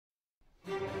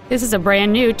This is a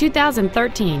brand new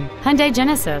 2013 Hyundai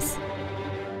Genesis.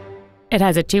 It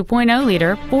has a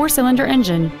 2.0-liter four-cylinder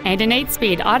engine and an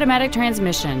 8-speed automatic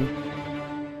transmission.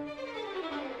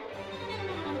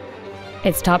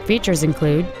 Its top features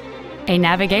include a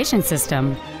navigation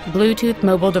system, Bluetooth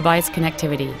mobile device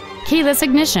connectivity, keyless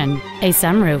ignition, a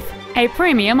sunroof, a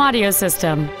premium audio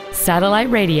system, satellite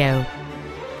radio,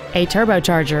 a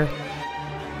turbocharger,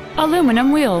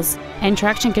 aluminum wheels, and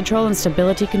traction control and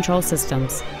stability control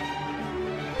systems.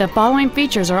 The following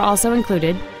features are also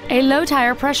included: a low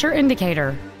tire pressure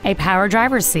indicator, a power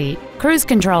driver's seat, cruise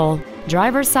control,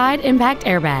 driver's side impact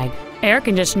airbag, air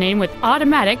conditioning with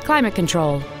automatic climate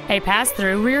control, a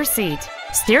pass-through rear seat,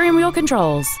 steering wheel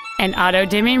controls, an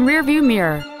auto-dimming rear-view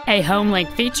mirror, a home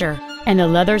link feature, and the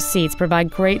leather seats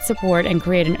provide great support and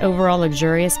create an overall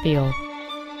luxurious feel.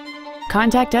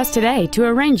 Contact us today to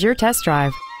arrange your test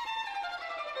drive.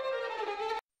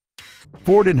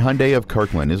 Ford and Hyundai of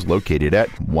Kirkland is located at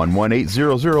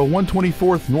 11800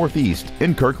 124th Northeast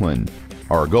in Kirkland.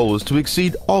 Our goal is to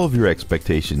exceed all of your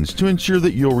expectations to ensure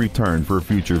that you'll return for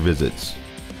future visits.